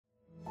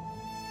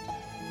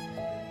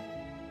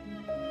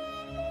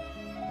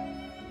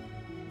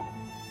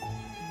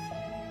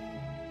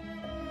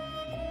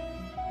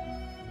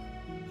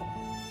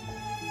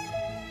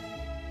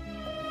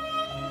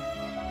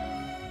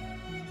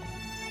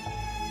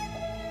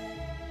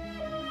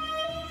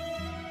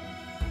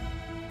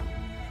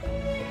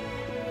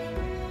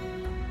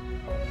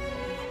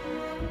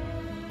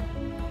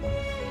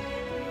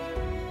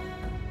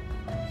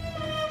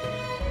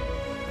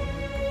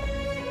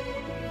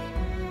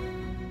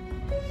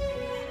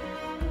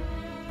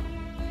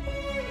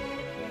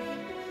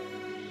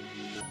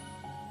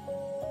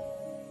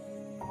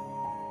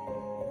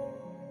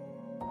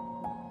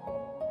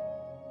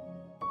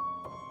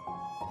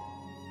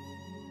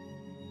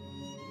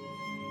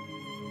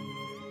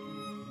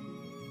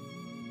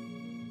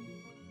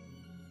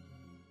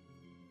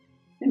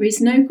There is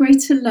no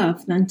greater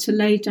love than to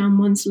lay down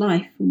one's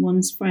life for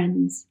one's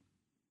friends.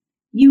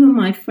 You are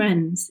my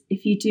friends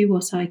if you do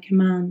what I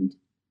command."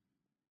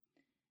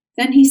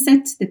 Then he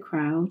said to the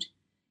crowd,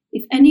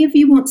 "If any of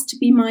you wants to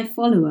be my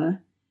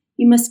follower,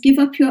 you must give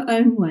up your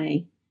own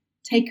way,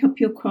 take up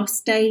your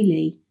cross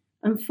daily,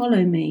 and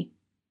follow me."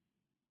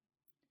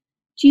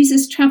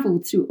 Jesus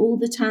travelled through all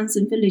the towns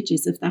and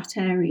villages of that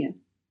area,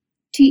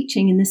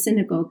 teaching in the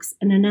synagogues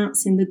and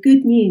announcing the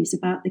good news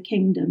about the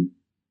kingdom.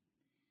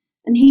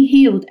 And he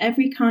healed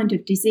every kind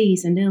of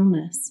disease and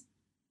illness.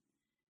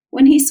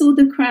 When he saw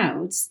the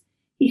crowds,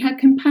 he had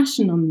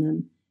compassion on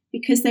them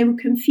because they were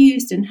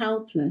confused and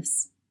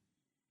helpless,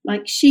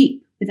 like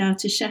sheep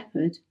without a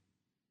shepherd.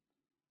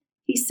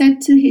 He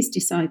said to his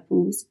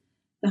disciples,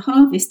 "The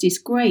harvest is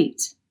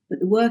great,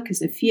 but the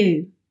workers are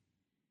few.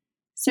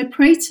 So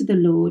pray to the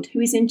Lord who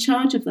is in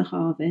charge of the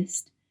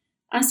harvest.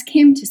 Ask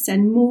him to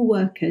send more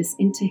workers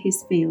into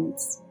his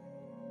fields."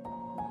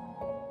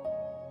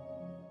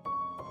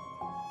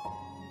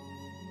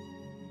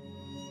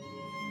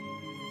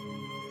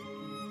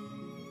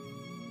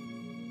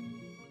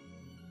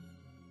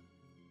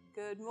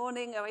 Good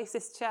morning,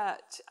 Oasis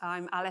Church.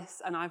 I'm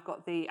Alice, and I've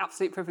got the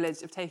absolute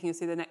privilege of taking us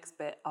through the next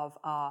bit of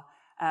our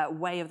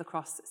Way of the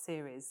Cross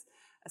series.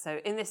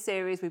 So in this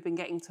series, we've been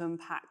getting to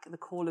unpack the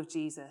call of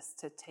Jesus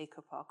to take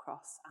up our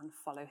cross and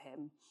follow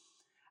him.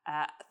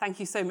 Thank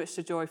you so much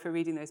to Joy for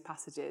reading those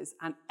passages.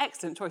 An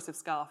excellent choice of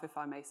scarf, if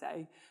I may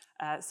say.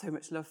 So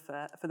much love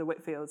for the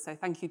Whitfield. So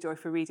thank you, Joy,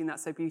 for reading that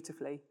so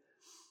beautifully.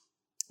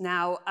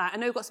 Now, I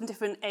know we've got some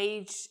different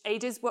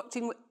ages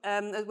watching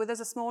with us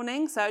this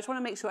morning, so I just want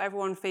to make sure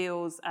everyone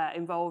feels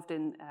involved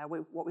in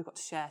what we've got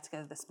to share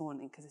together this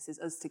morning, because this is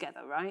us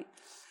together, right?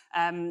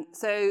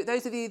 So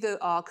those of you that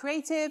are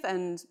creative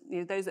and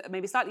those that are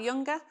maybe slightly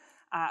younger,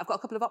 I've got a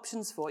couple of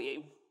options for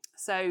you.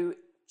 So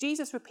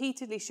Jesus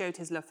repeatedly showed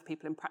his love for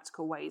people in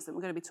practical ways, and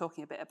we're going to be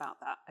talking a bit about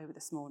that over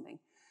this morning.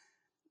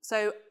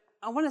 So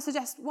I want to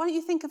suggest, why don't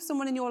you think of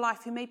someone in your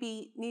life who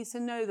maybe needs to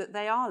know that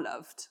they are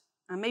loved,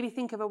 and maybe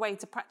think of a way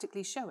to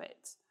practically show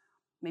it.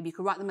 Maybe you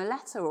could write them a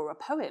letter or a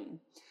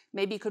poem.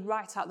 Maybe you could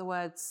write out the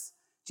words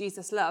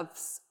 "Jesus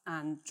loves"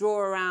 and draw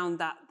around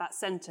that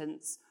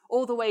sentence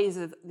all the ways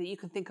that you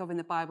can think of in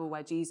the Bible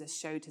where Jesus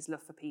showed his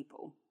love for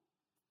people.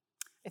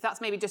 If that's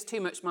maybe just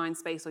too much mind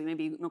space, or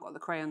maybe you've not got the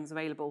crayons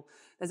available,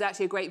 there's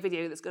actually a great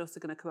video that's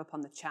also going to come up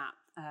on the chat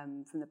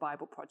from the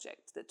Bible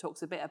Project that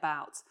talks a bit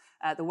about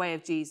the way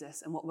of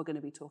Jesus and what we're going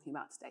to be talking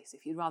about today. So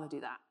if you'd rather do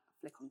that,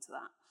 flick onto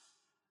that.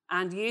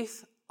 And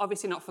youth,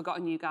 obviously not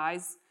forgotten you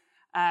guys.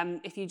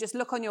 If you just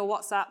look on your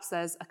WhatsApps,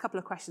 there's a couple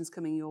of questions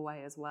coming your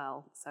way as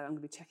well. So I'm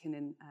going to be checking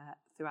in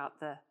throughout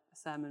the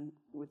sermon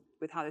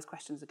with how those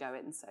questions are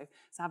going. So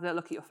have a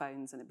look at your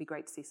phones, and it'd be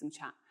great to see some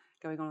chat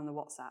going on the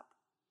WhatsApp.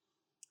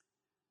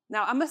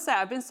 Now, I must say,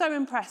 I've been so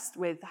impressed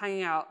with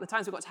the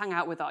times we've got to hang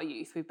out with our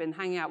youth. We've been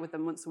hanging out with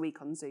them once a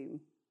week on Zoom.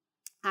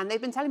 And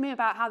they've been telling me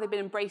about how they've been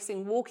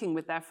embracing walking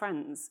with their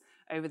friends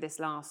over this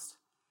last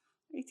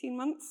 18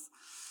 months.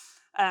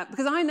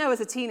 Because I know as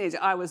a teenager,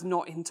 I was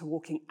not into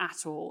walking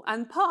at all.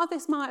 And part of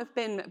this might have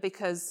been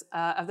because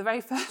of the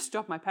very first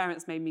job my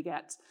parents made me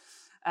get.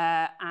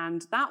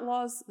 And that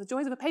was the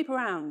joys of a paper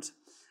round.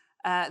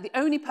 The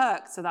only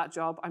perk to that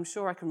job, I'm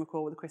sure I can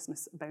recall, were the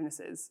Christmas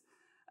bonuses.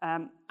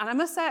 And I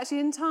must say, actually,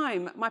 in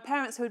time, my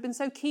parents, who had been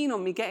so keen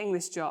on me getting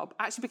this job,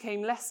 actually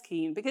became less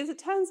keen, because it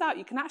turns out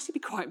you can actually be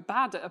quite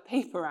bad at a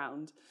paper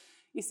round.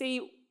 You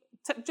see,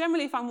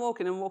 generally, if I'm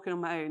walking on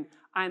my own,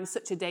 I am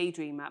such a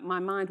daydreamer. My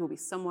mind will be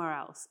somewhere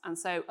else. And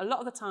so a lot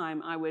of the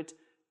time, I would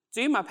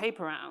do my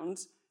paper round,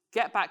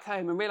 get back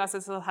home, and realise I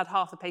still had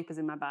half the papers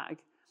in my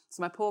bag.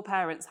 So my poor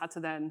parents had to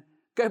then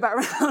go back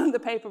around the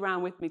paper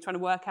round with me, trying to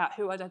work out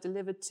who I'd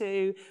delivered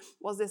to.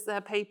 Was this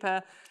their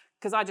paper?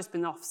 Because I'd just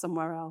been off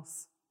somewhere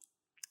else.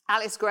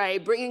 Alice Gray,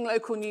 bringing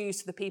local news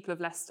to the people of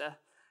Leicester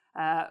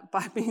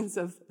by means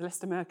of the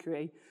Leicester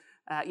Mercury.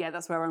 Yeah,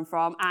 that's where I'm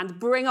from. And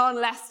bring on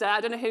Leicester. I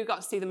don't know who got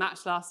to see the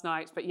match last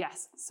night, but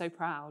yes, so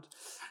proud.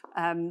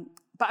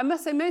 But I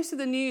must say, most of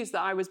the news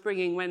that I was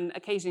bringing, when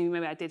occasionally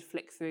maybe I did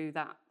flick through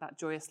that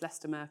joyous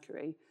Leicester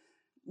Mercury,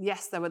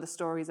 yes, there were the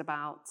stories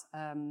about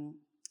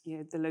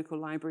the local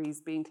libraries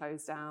being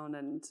closed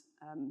down,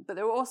 but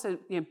there were also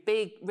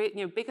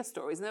bigger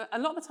stories. And a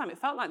lot of the time, it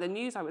felt like the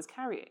news I was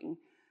carrying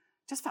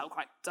just felt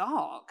quite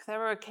dark. There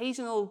were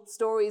occasional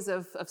stories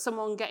of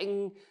someone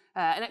getting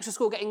an extra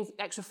school getting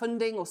extra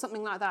funding or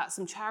something like that,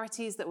 some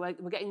charities that were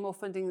getting more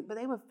funding, but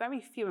they were very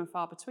few and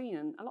far between.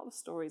 And a lot of the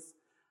stories,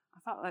 I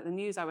felt like the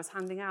news I was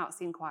handing out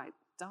seemed quite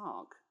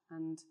dark.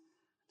 And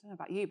I don't know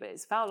about you, but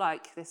it's felt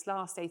like this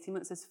last 18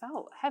 months has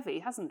felt heavy,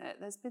 hasn't it?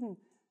 There's been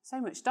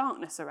so much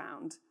darkness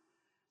around.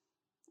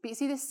 But you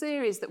see, this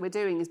series that we're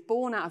doing is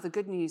born out of the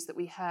good news that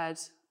we heard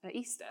at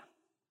Easter.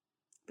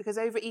 Because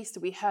over Easter,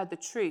 we heard the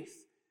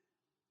truth,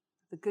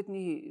 the good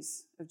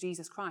news of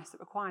Jesus Christ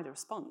that required a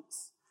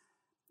response.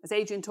 As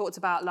Adrian talked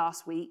about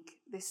last week,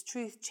 this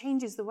truth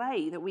changes the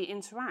way that we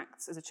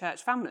interact as a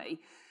church family.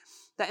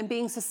 That in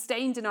being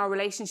sustained in our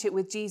relationship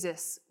with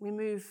Jesus, we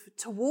move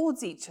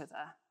towards each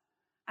other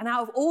And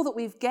out of all that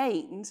we've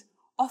gained,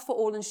 offer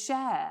all and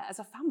share as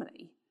a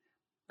family.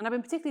 And I've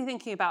been particularly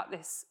thinking about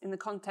this in the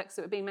context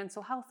of it being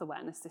Mental Health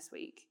Awareness this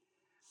week.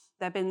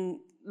 There have been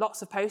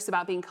lots of posts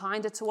about being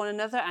kinder to one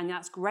another, and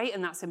that's great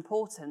and that's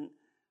important.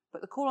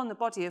 But the call on the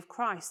body of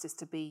Christ is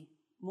to be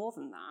more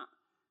than that.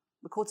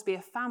 We're called to be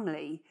a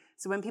family.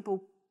 So when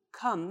people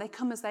come, they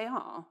come as they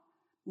are,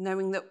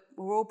 knowing that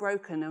we're all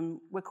broken, and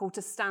we're called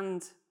to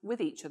stand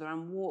with each other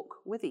and walk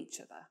with each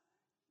other,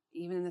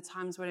 even in the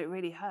times when it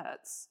really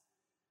hurts,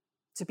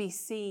 to be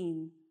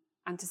seen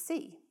and to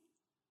see.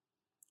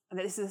 And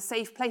that this is a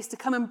safe place to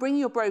come and bring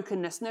your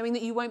brokenness, knowing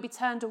that you won't be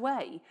turned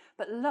away,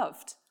 but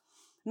loved,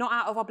 not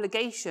out of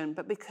obligation,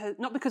 but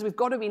not because we've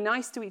got to be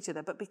nice to each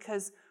other, but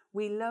because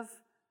we love,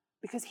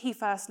 because he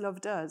first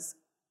loved us.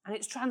 And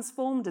it's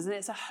transformed us, and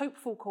it's a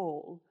hopeful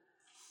call.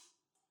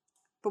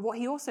 But what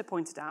he also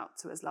pointed out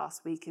to us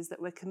last week is that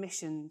we're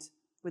commissioned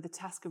with the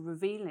task of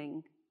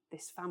revealing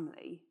this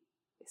family,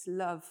 this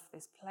love,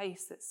 this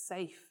place that's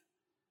safe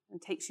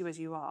and takes you as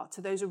you are,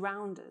 to those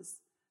around us,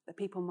 that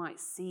people might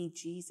see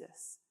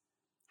Jesus.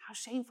 How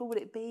shameful would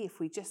it be if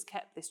we just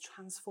kept this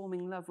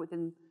transforming love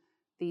within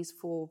these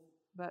 4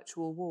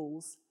 virtual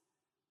walls?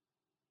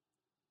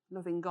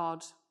 Loving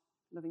God,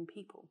 loving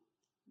people.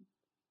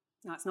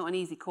 Now, it's not an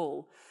easy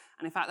call.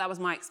 And in fact, that was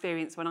my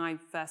experience when I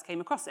first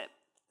came across it.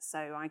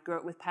 So I grew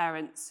up with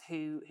parents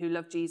who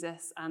loved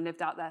Jesus and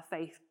lived out their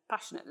faith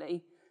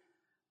passionately.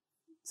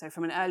 So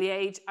from an early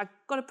age, I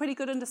got a pretty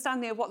good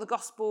understanding of what the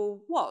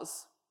gospel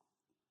was.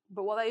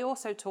 But what they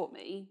also taught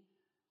me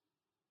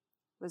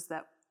was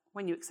that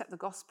when you accept the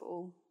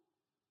gospel,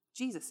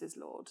 Jesus is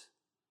Lord.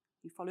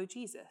 You follow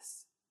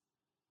Jesus.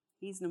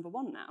 He's number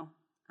 1 now.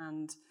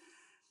 And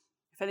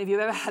if any of you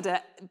have ever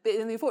had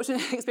the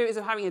unfortunate experience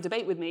of having a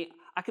debate with me,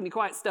 I can be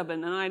quite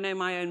stubborn, and I know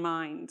my own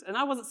mind. And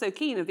I wasn't so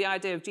keen of the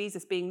idea of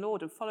Jesus being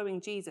Lord and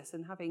following Jesus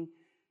and having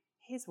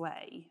his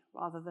way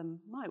rather than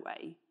my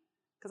way,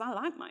 because I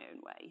like my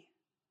own way.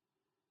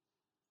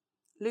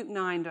 Luke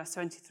 9, verse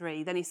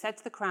 23, then he said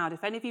to the crowd,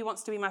 if any of you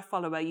wants to be my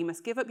follower, you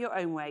must give up your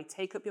own way,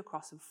 take up your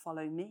cross and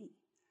follow me.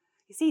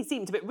 You see, it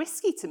seemed a bit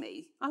risky to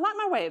me. I like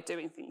my way of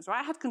doing things,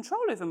 right? I had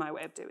control over my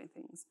way of doing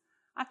things.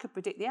 I could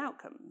predict the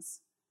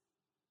outcomes.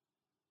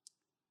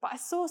 But I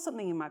saw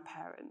something in my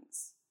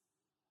parents,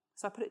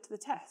 so I put it to the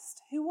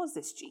test. Who was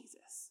this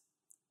Jesus?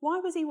 Why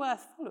was he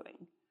worth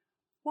following?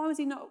 Why was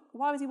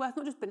he worth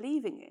not just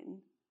believing in,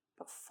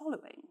 but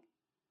following?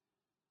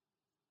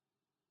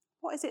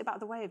 What is it about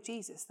the way of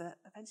Jesus that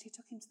eventually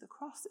took him to the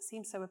cross that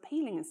seemed so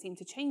appealing and seemed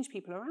to change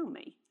people around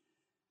me?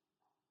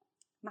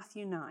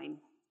 Matthew 9,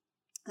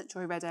 that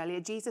Joy read earlier,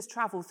 Jesus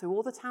travelled through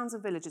all the towns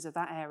and villages of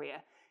that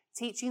area,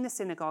 teaching the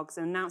synagogues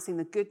and announcing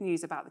the good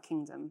news about the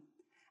kingdom.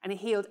 And he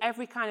healed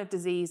every kind of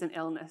disease and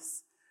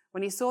illness.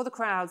 When he saw the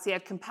crowds, he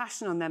had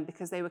compassion on them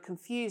because they were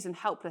confused and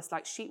helpless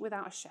like sheep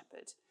without a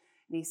shepherd.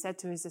 And he said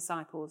to his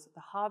disciples,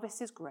 the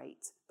harvest is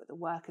great, but the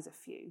workers are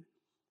few.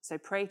 So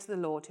pray to the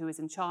Lord who is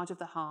in charge of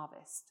the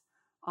harvest.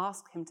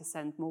 Ask him to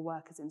send more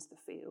workers into the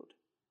field.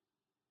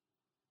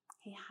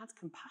 He had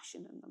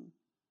compassion in them.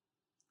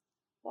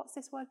 What's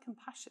this word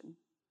compassion?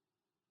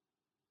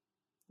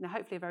 Now,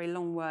 hopefully a very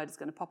long word is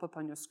going to pop up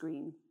on your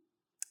screen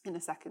in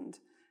a second.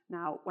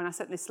 Now, when I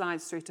sent this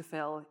slides through to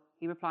Phil,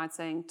 he replied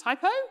saying,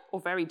 typo or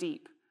very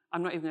deep?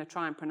 I'm not even going to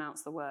try and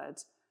pronounce the word.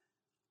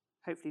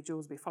 Hopefully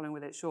Jules will be following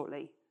with it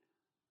shortly.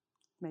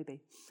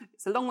 Maybe.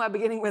 It's a long word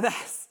beginning with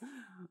S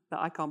that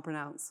I can't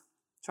pronounce.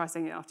 Try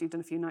saying it after you've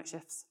done a few night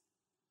shifts.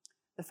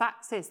 The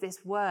fact is,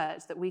 this word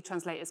that we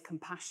translate as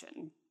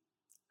compassion,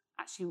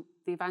 actually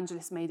the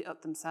evangelists made it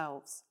up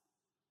themselves.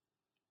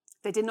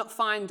 They did not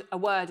find a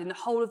word in the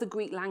whole of the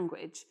Greek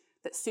language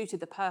that suited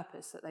the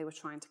purpose that they were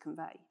trying to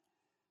convey.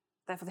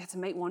 Therefore, they had to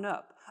make one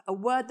up, a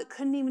word that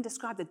couldn't even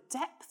describe the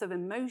depth of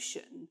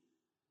emotion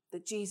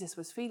that Jesus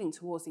was feeling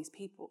towards these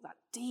people, that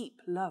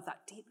deep love,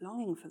 that deep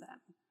longing for them.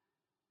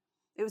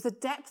 It was the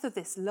depth of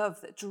this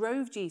love that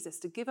drove Jesus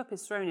to give up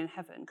his throne in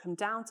heaven, come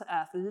down to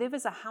earth, live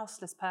as a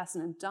houseless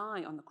person and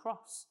die on the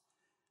cross.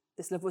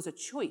 This love was a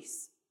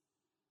choice.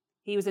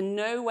 He was in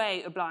no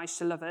way obliged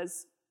to love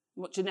us,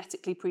 not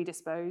genetically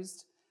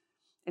predisposed.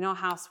 In our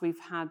house, we've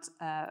had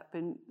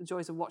been the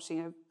joys of watching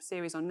a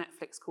series on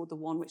Netflix called The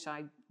One, which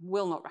I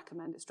will not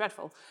recommend. It's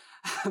dreadful.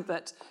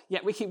 But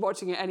yet we keep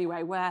watching it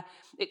anyway, where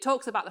it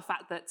talks about the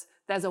fact that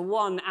there's a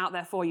one out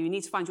there for you. You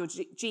need to find your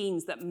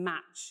genes that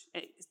match.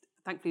 It's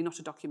thankfully not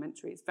a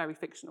documentary. It's very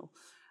fictional.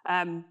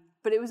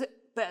 But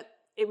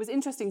it was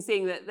interesting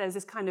seeing that there's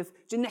this kind of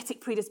genetic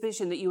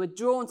predisposition that you were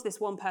drawn to this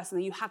one person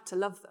and you had to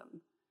love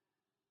them.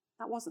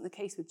 That wasn't the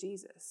case with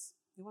Jesus.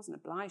 He wasn't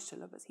obliged to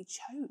love us. He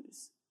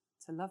chose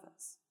to love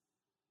us.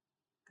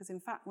 Because in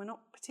fact, we're not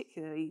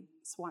particularly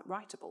swipe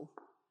rightable.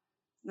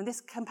 And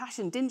this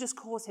compassion didn't just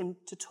cause him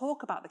to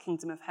talk about the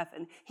kingdom of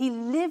heaven. He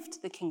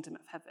lived the kingdom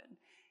of heaven.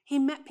 He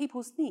met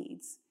people's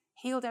needs,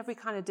 healed every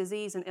kind of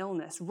disease and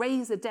illness,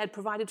 raised the dead,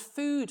 provided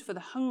food for the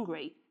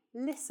hungry,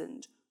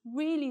 listened,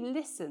 really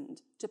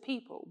listened to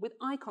people with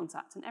eye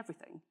contact and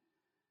everything.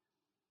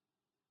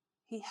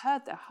 He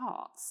heard their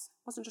hearts,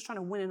 wasn't just trying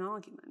to win an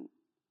argument.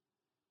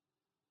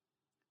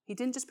 He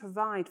didn't just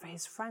provide for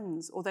his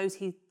friends or those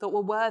he thought were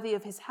worthy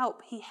of his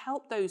help. He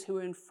helped those who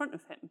were in front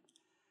of him,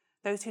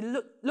 those who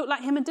looked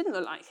like him and didn't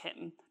look like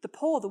him, the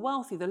poor, the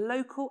wealthy, the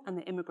local and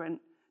the immigrant,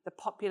 the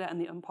popular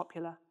and the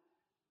unpopular,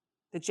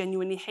 the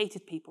genuinely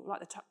hated people like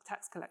the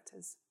tax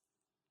collectors.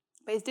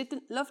 But his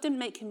love didn't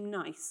make him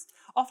nice.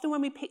 Often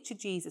when we picture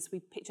Jesus, we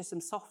picture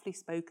some softly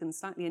spoken,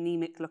 slightly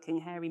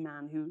anemic-looking, hairy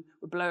man who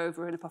would blow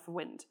over in a puff of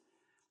wind.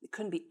 It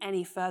couldn't be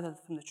any further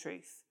from the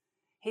truth.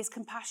 His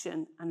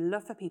compassion and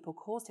love for people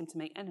caused him to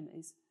make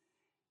enemies.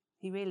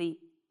 He really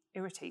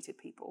irritated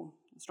people.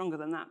 Stronger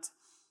than that.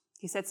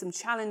 He said some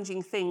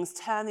challenging things.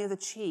 Turn the other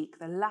cheek.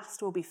 The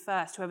last will be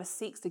first. Whoever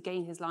seeks to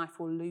gain his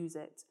life will lose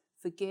it.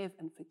 Forgive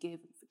and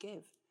forgive and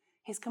forgive.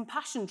 His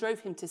compassion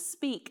drove him to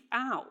speak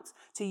out,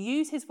 to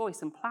use his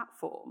voice and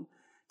platform,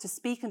 to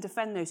speak and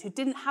defend those who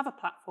didn't have a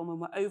platform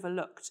and were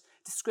overlooked,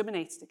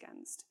 discriminated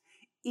against,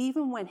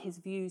 even when his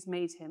views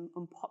made him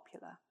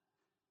unpopular.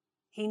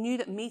 He knew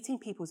that meeting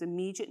people's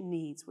immediate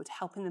needs would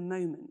help in the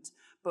moment,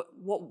 but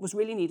what was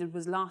really needed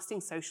was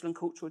lasting social and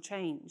cultural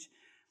change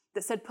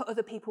that said put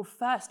other people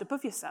first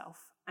above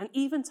yourself. And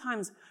even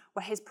times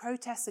where his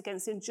protests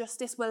against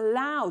injustice were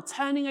loud,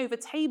 turning over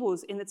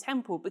tables in the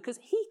temple, because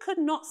he could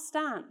not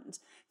stand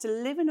to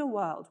live in a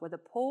world where the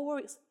poor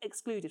were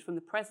excluded from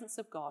the presence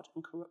of God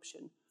and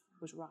corruption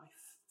was rife.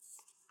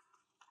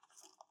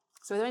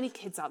 So are there any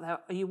kids out there?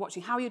 Are you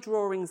watching? How are your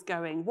drawings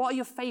going? What are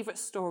your favourite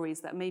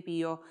stories that maybe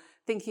you're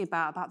thinking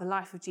about the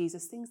life of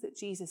Jesus, things that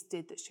Jesus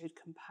did that showed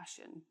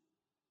compassion?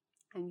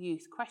 And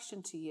youth,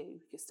 question to you,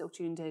 if you're still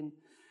tuned in.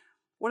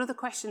 One of the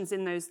questions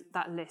in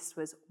that list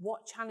was,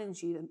 what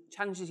challenges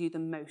you the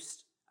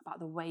most about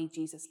the way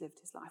Jesus lived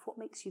his life? What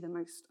makes you the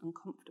most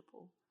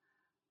uncomfortable?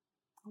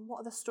 And what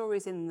are the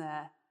stories in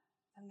there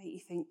that make you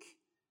think,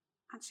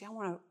 actually, I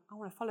want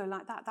to follow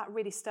like that? That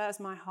really stirs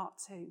my heart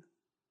too.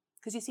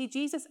 Because you see,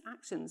 Jesus'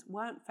 actions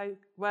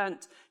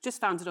weren't just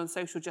founded on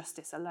social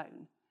justice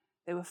alone.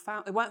 They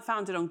weren't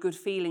founded on good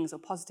feelings or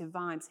positive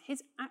vibes.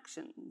 His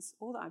actions,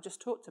 all that I've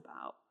just talked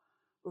about,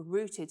 were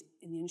rooted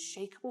in the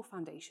unshakable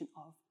foundation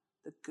of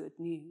the good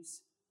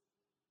news.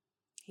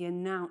 He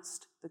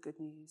announced the good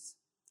news.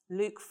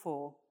 Luke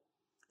 4,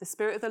 the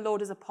Spirit of the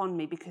Lord is upon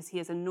me because he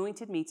has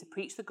anointed me to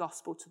preach the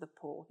gospel to the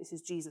poor. This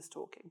is Jesus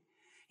talking.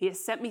 He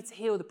has sent me to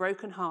heal the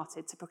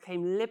brokenhearted, to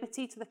proclaim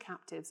liberty to the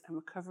captives and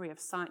recovery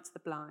of sight to the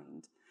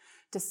blind,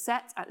 to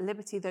set at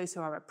liberty those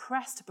who are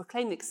oppressed, to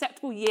proclaim the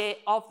acceptable year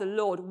of the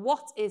Lord.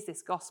 What is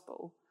this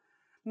gospel?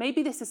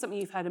 Maybe this is something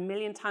you've heard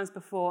 1,000,000 times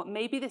before.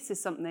 Maybe this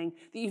is something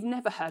that you've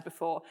never heard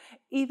before.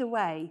 Either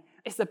way,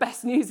 it's the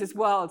best news this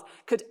world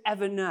could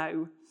ever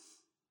know.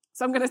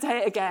 So I'm going to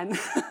say it again.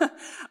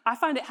 I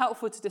find it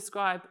helpful to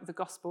describe the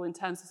gospel in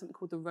terms of something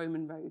called the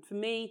Roman road. For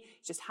me,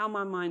 it's just how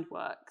my mind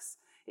works.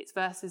 It's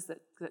verses that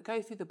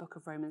go through the book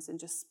of Romans and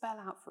just spell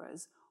out for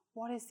us,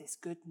 what is this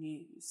good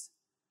news?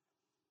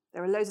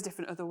 There are loads of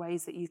different other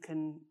ways that you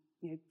can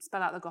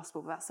spell out the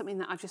gospel, but that's something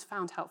that I've just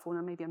found helpful.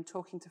 Now maybe I'm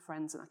talking to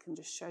friends and I can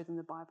just show them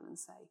the Bible and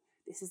say,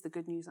 this is the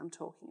good news I'm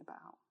talking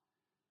about.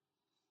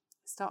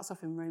 It starts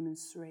off in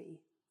Romans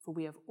 3, for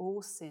we have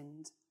all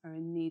sinned, are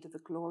in need of the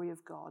glory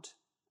of God.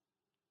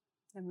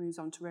 Then moves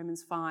on to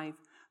Romans 5,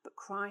 but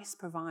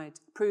Christ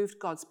proved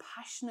God's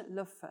passionate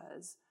love for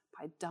us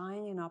by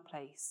dying in our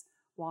place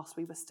whilst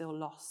we were still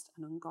lost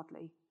and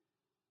ungodly.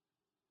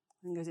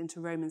 Then goes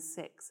into Romans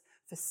 6,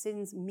 for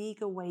sin's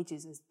meagre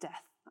wages is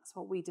death. That's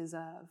what we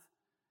deserve.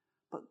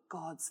 But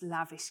God's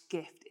lavish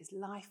gift is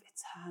life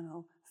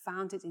eternal,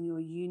 founded in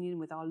your union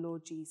with our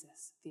Lord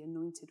Jesus, the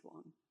Anointed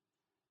One.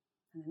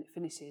 And then it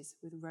finishes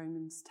with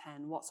Romans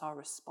 10. What's our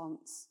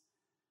response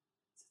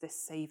to this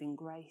saving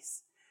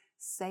grace?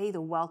 Say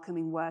the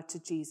welcoming word to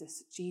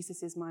Jesus.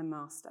 Jesus is my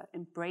master,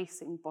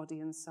 embracing body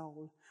and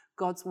soul.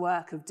 God's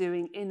work of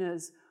doing in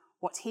us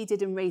what he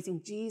did in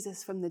raising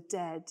Jesus from the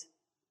dead.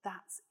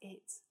 That's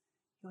it.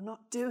 You're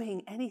not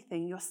doing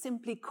anything. You're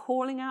simply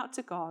calling out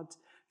to God,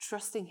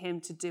 trusting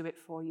him to do it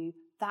for you.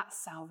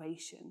 That's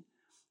salvation.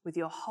 With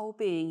your whole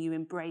being, you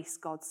embrace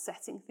God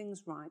setting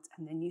things right,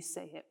 and then you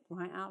say it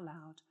right out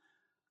loud.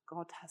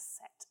 God has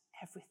set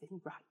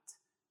everything right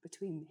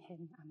between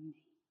him and me.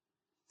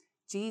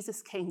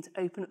 Jesus came to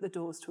open up the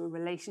doors to a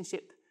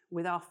relationship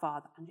with our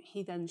Father, and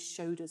he then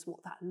showed us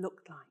what that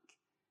looked like.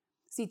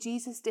 See,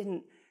 Jesus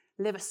didn't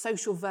live a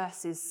social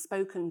versus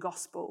spoken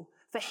gospel.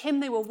 For him,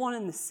 they were one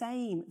and the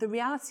same. The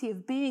reality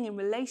of being in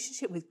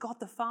relationship with God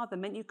the Father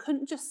meant you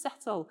couldn't just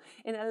settle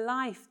in a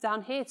life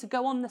down here to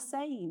go on the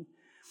same.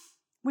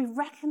 We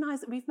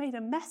recognise that we've made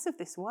a mess of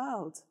this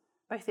world,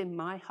 both in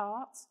my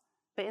heart,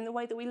 but in the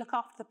way that we look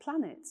after the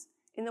planet,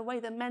 in the way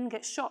that men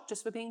get shot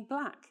just for being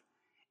black,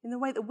 in the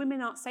way that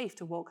women aren't safe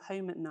to walk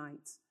home at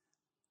night,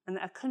 and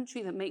that a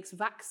country that makes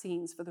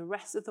vaccines for the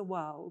rest of the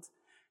world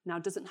now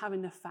doesn't have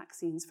enough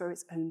vaccines for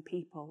its own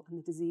people, and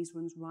the disease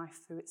runs rife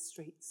through its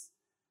streets.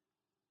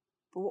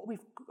 But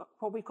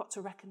what we've got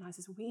to recognise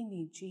is we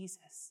need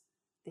Jesus.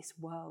 This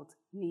world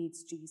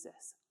needs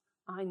Jesus.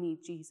 I need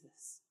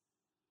Jesus.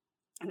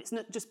 And it's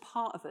not just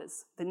part of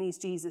us that needs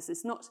Jesus.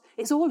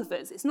 It's all of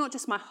us. It's not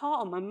just my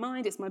heart or my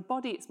mind. It's my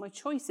body. It's my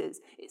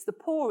choices. It's the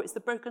poor. It's the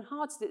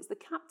brokenhearted. It's the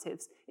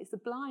captives. It's the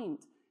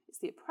blind. It's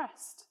the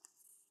oppressed.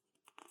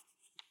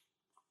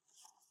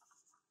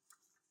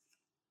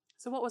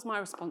 So what was my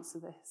response to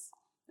this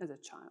as a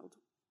child?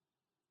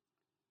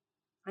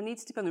 I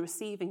needed to be on the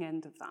receiving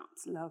end of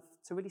that love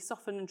to really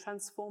soften and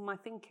transform my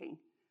thinking.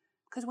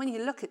 Because when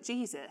you look at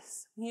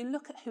Jesus, when you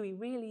look at who he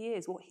really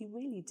is, what he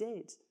really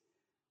did,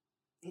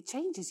 it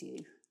changes you.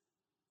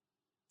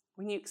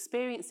 When you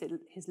experience it,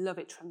 his love,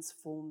 it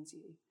transforms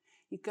you.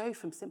 You go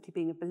from simply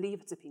being a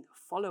believer to being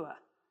a follower,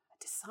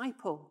 a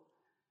disciple.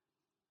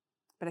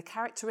 But a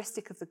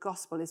characteristic of the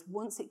gospel is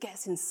once it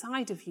gets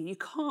inside of you, you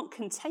can't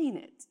contain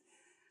it.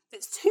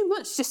 It's too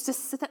much just to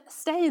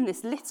stay in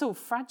this little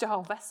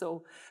fragile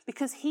vessel,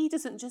 because he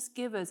doesn't just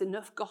give us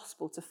enough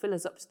gospel to fill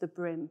us up to the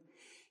brim.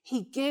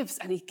 He gives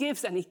and he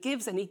gives and he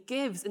gives and he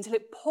gives until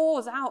it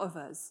pours out of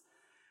us.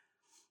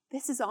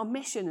 This is our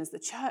mission as the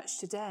church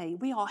today.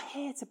 We are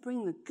here to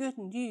bring the good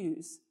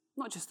news,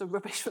 not just the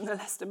rubbish from the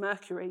Leicester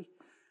Mercury.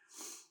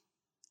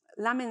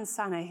 Lamin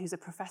Sanneh, who's a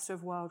professor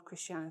of world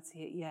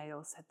Christianity at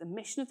Yale, said the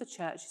mission of the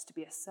church is to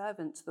be a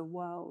servant to the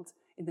world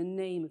in the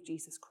name of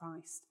Jesus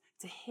Christ,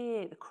 to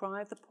hear the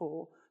cry of the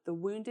poor, the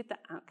wounded, the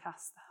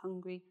outcast, the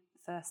hungry,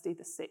 the thirsty,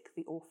 the sick,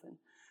 the orphan,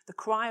 the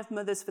cry of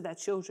mothers for their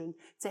children,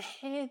 to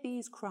hear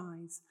these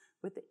cries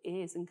with the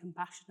ears and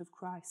compassion of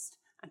Christ,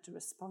 and to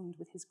respond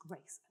with his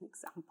grace and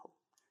example.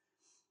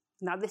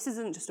 Now, this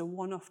isn't just a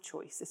one-off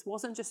choice. This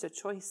wasn't just a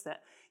choice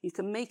that you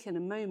can make in a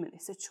moment.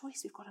 It's a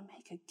choice we've got to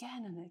make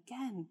again and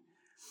again.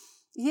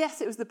 Yes,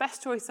 it was the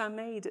best choice I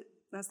made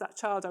as that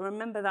child. I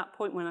remember that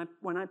point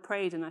when I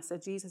prayed and I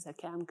said, Jesus,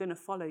 okay, I'm going to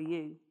follow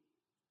you.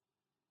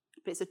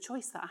 But it's a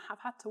choice that I have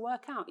had to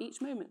work out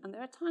each moment. And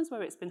there are times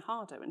where it's been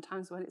harder and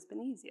times when it's been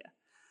easier.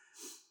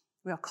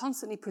 We are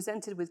constantly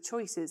presented with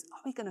choices.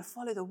 Are we going to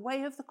follow the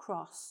way of the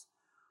cross?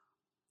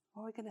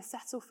 Or are we going to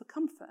settle for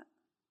comfort?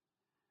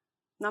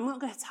 Now, I'm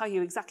not going to tell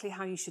you exactly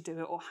how you should do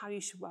it or how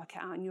you should work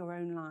it out in your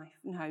own life.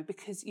 No,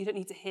 because you don't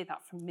need to hear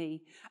that from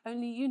me.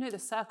 Only you know the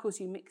circles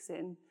you mix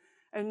in.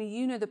 Only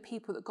you know the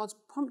people that God's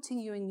prompting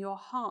you in your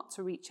heart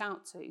to reach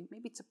out to.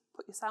 Maybe to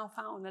put yourself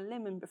out on a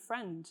limb and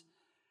befriend.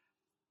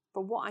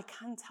 But what I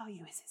can tell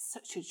you is it's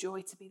such a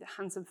joy to be the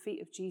hands and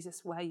feet of Jesus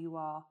where you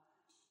are.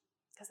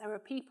 Because there are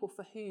people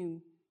for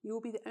whom you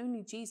will be the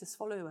only Jesus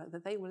follower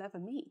that they will ever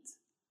meet.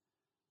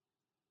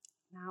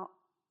 Now,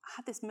 I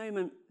had this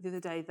moment the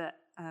other day that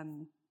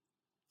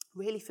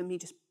really for me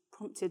just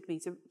prompted me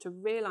to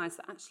realise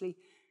that actually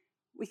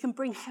we can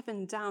bring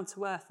heaven down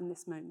to earth in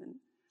this moment.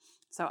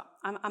 So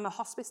I'm a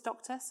hospice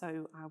doctor,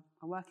 so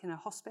I work in a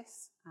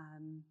hospice,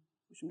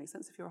 which would make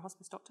sense if you're a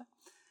hospice doctor.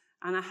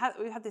 And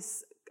we had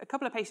a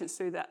couple of patients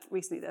through that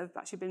recently that have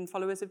actually been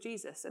followers of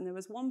Jesus. And there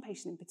was one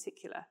patient in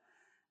particular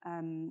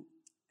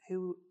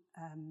who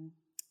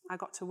I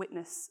got to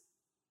witness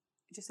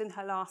just in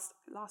her last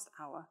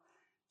hour,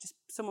 just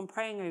someone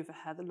praying over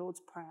her, the Lord's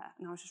Prayer.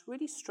 And I was just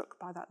really struck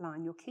by that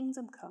line, your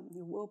kingdom come,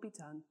 your will be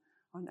done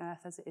on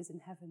earth as it is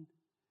in heaven.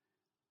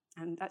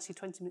 And actually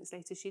 20 minutes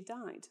later, she died.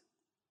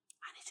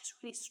 And it just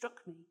really struck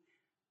me.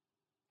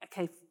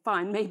 Okay,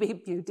 fine, maybe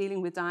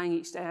dealing with dying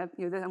each day,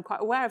 I'm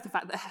quite aware of the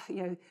fact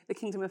that the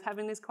kingdom of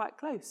heaven is quite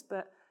close.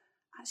 But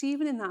actually,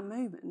 even in that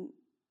moment,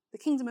 the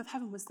kingdom of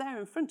heaven was there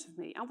in front of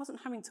me. I wasn't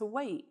having to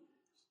wait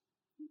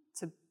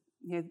to,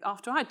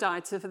 after I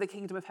died for the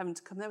kingdom of heaven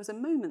to come. There was a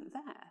moment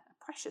there,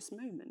 a precious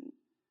moment,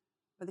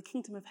 where the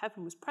kingdom of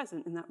heaven was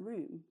present in that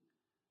room.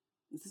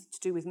 It was to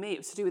do with me. It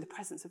was to do with the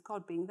presence of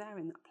God being there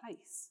in that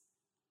place.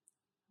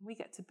 And we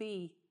get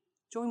to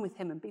join with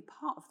him and be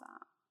part of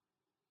that.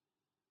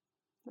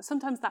 But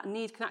sometimes that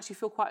need can actually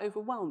feel quite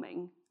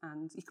overwhelming,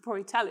 and you could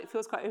probably tell it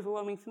feels quite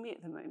overwhelming for me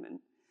at the moment.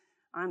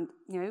 And,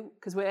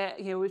 because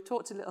we've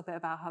talked a little bit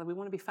about how we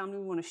want to be family,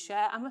 we want to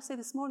share. I must say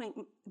this morning,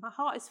 my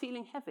heart is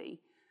feeling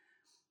heavy.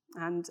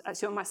 And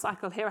actually on my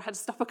cycle here, I had to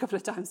stop a couple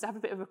of times to have a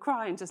bit of a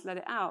cry and just let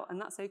it out. And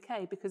that's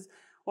okay, because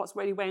what's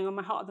really weighing on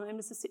my heart at the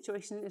moment is the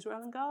situation in Israel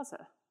and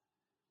Gaza.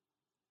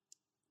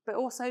 But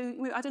also,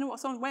 I don't know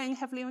what's weighing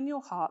heavily on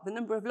your heart. The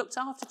number of looked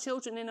after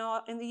children in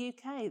the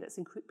UK that's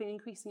been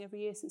increasing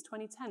every year since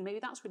 2010. Maybe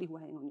that's really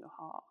weighing on your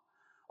heart.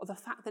 Or the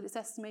fact that it's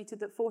estimated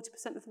that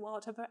 40% of the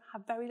world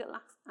have very little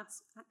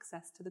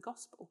access to the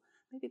gospel.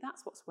 Maybe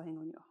that's what's weighing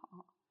on your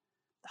heart.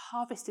 The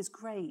harvest is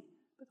great,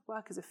 but the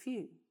workers are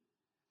few.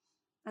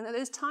 And at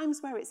those times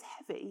where it's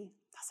heavy,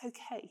 that's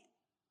okay.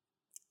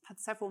 I've had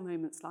several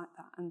moments like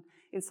that. And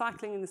in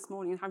cycling in this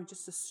morning and having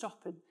just to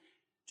stop and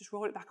just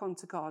roll it back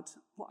onto God,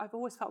 what I've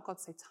always felt God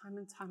say time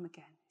and time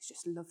again is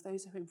just love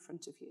those who are in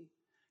front of you.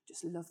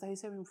 Just love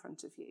those who are in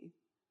front of you.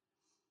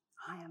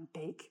 I am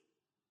big.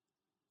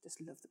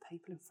 Just love the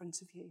people in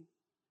front of you.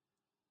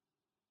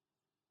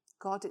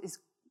 God is,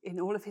 in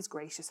all of his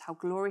gracious, how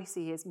glorious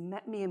he is,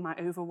 met me in my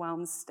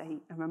overwhelmed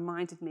state and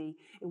reminded me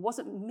it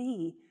wasn't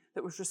me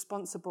that was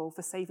responsible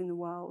for saving the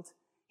world.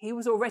 He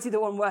was already the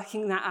one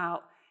working that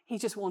out. He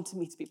just wanted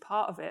me to be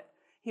part of it.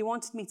 He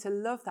wanted me to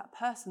love that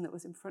person that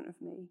was in front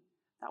of me,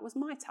 That was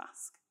my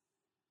task.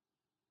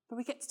 But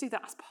we get to do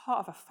that as part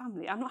of a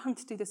family. I'm not having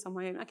to do this on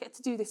my own. I get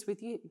to do this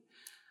with you.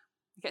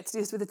 I get to do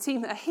this with the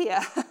team that are here.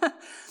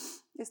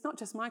 It's not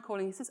just my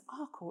calling, this is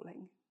our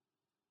calling.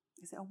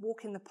 Is it a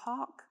walk in the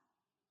park?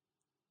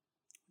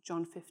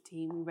 John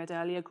 15, we read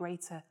earlier,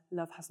 greater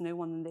love has no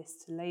one than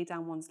this, to lay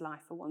down one's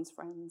life for one's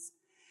friends.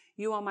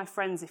 You are my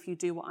friends if you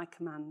do what I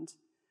command.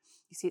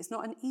 You see, it's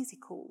not an easy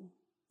call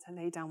to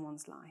lay down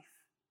one's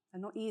life.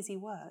 They're not easy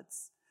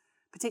words,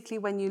 particularly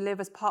when you live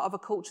as part of a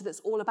culture that's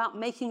all about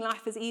making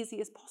life as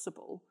easy as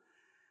possible.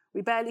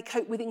 We barely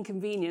cope with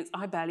inconvenience.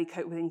 I barely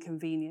cope with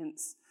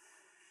inconvenience.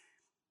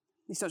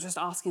 He's not just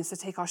asking us to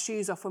take our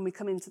shoes off when we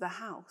come into the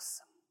house.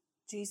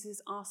 Jesus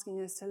is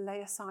asking us to lay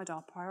aside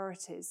our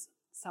priorities,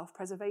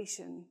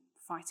 self-preservation,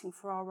 fighting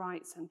for our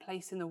rights and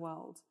place in the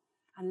world,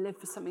 and live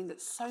for something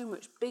that's so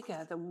much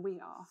bigger than we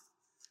are.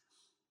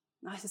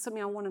 Now, this is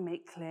something I want to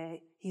make clear.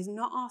 He's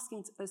not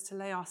asking us to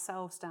lay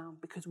ourselves down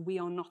because we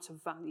are not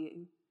of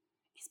value.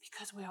 It's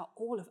because we are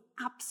all of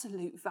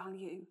absolute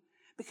value.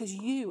 Because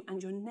you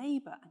and your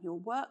neighbour and your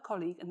work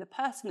colleague and the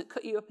person that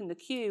cut you up in the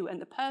queue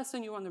and the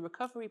person you're on the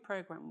recovery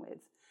programme with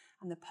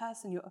and the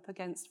person you're up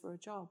against for a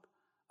job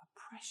are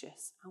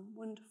precious and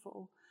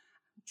wonderful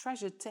and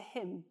treasured to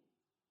him.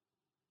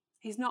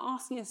 He's not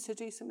asking us to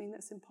do something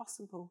that's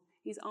impossible.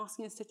 He's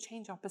asking us to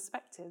change our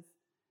perspective.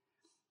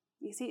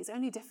 You see, it's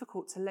only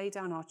difficult to lay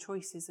down our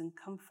choices and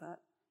comfort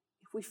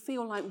if we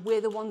feel like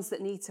we're the ones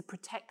that need to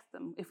protect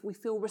them, if we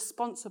feel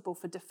responsible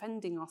for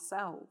defending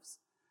ourselves.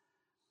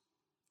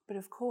 But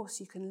of course,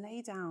 you can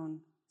lay down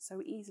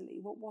so easily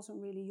what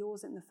wasn't really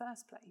yours in the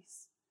first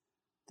place.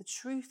 The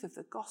truth of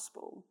the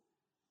gospel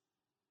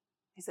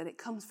is that it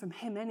comes from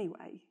him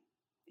anyway.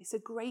 It's a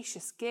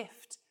gracious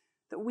gift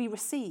that we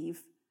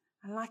receive.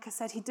 And like I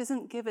said, he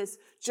doesn't give us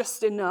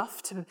just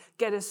enough to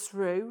get us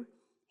through.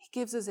 He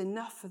gives us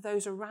enough for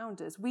those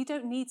around us. We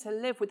don't need to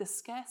live with a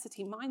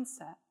scarcity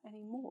mindset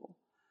anymore.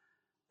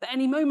 At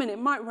any moment it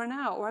might run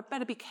out, or I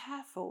better be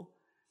careful.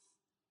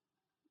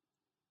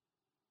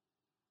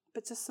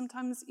 But just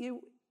sometimes it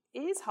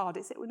is hard.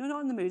 We're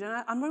not in the mood. And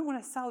I don't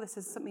want to sell this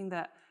as something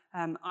that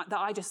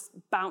I just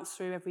bounce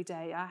through every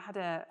day. I had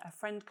a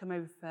friend come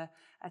over for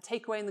a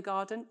takeaway in the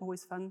garden,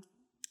 always fun.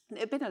 And it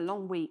had been a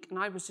long week, and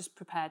I was just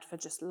prepared for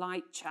just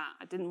light chat.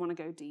 I didn't want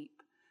to go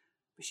deep.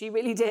 But she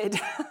really did.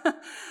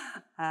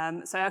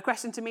 So her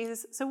question to me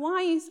is, so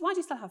why do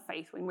you still have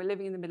faith when we're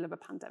living in the middle of a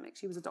pandemic?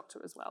 She was a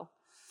doctor as well.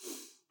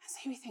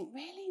 So we think,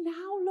 really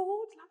now,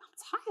 Lord?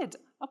 I'm tired.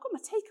 I've got my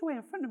takeaway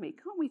in front of me.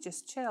 Can't we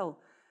just chill?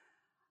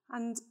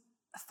 And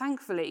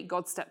thankfully,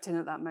 God stepped in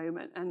at that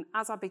moment. And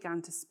as I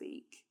began to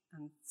speak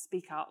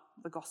out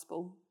the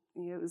gospel,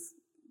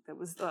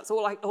 that's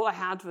all I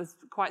had was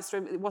quite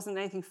straight. It wasn't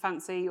anything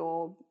fancy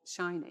or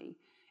shiny.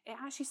 It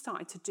actually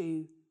started to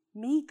do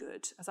me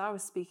good as I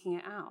was speaking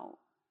it out.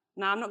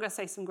 Now, I'm not going to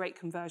say some great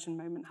conversion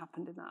moment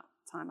happened in that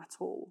time at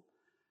all.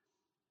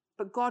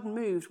 But God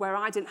moved where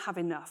I didn't have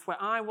enough,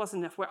 where I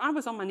wasn't enough, where I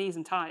was on my knees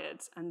and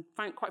tired and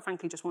quite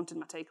frankly just wanted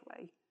my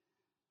takeaway.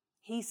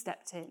 He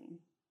stepped in.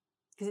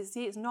 Because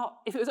it's not,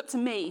 if it was up to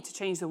me to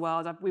change the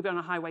world, we'd be on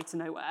a highway to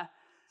nowhere.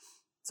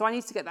 So I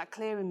need to get that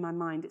clear in my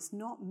mind. It's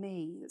not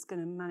me that's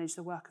going to manage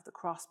the work of the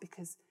cross,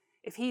 because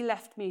if he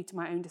left me to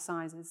my own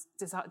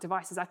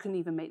devices, I couldn't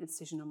even make the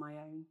decision on my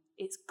own.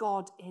 It's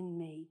God in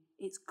me.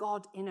 It's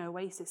God in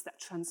Oasis that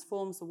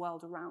transforms the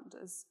world around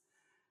us.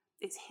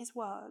 It's his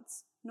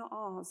words, not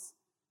ours.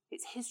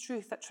 It's his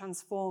truth that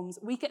transforms.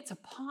 We get to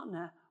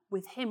partner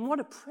with him. What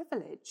a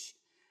privilege.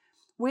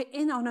 We're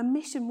in on a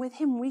mission with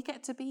him. We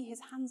get to be his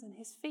hands and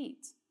his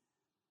feet.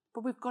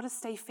 But we've got to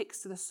stay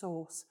fixed to the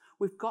source.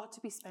 We've got to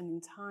be spending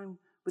time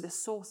with the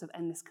source of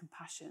endless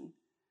compassion.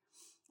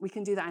 We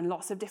can do that in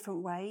lots of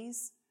different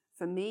ways.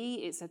 For me,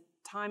 it's a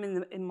time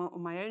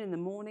on my own in the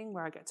morning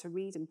where I get to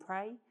read and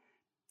pray.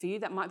 For you,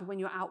 that might be when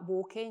you're out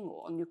walking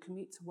or on your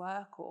commute to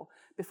work or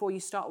before you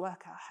start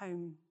work at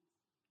home.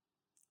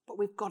 But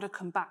we've got to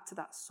come back to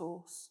that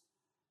source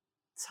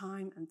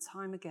time and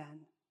time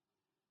again,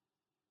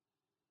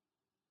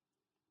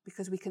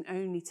 because we can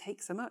only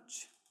take so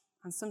much.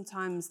 And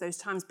sometimes those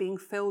times being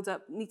filled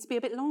up need to be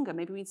a bit longer.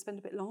 Maybe we need to spend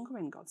a bit longer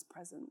in God's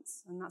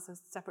presence. And that's a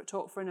separate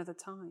talk for another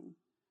time.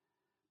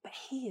 But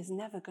he is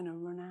never going to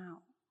run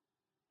out.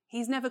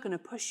 He's never going to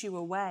push you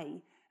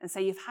away and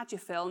say, you've had your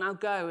fill, now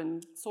go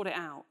and sort it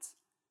out.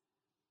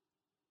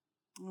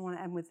 I want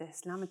to end with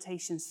this.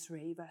 Lamentations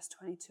 3, verse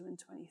 22 and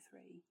 23.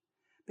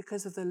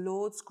 Because of the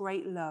Lord's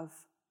great love,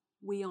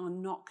 we are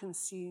not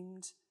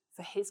consumed,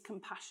 for his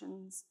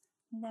compassions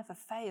never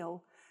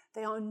fail.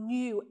 They are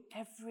new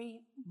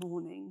every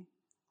morning.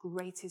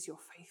 Great is your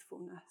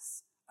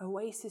faithfulness.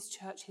 Oasis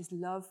Church, his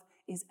love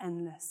is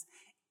endless.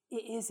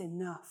 It is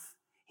enough.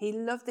 He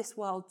loved this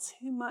world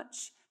too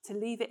much to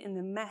leave it in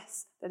the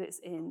mess that it's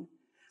in.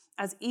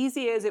 As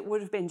easy as it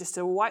would have been just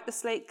to wipe the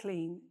slate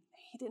clean,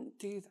 he didn't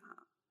do that.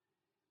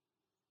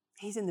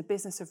 He's in the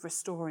business of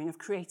restoring, of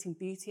creating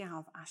beauty out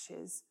of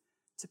ashes,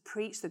 to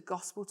preach the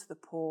gospel to the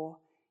poor.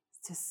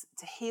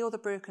 to heal the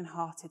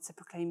brokenhearted, to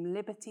proclaim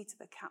liberty to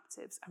the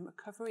captives and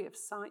recovery of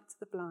sight to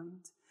the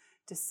blind,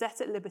 to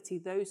set at liberty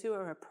those who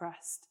are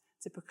oppressed,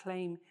 to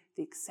proclaim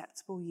the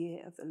acceptable year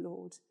of the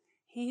Lord.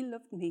 He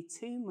loved me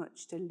too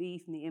much to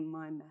leave me in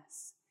my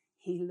mess.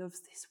 He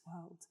loves this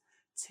world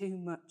too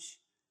much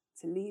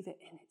to leave it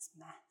in its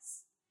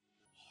mess.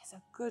 He is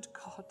a good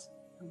God,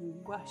 and we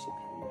worship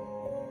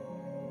him.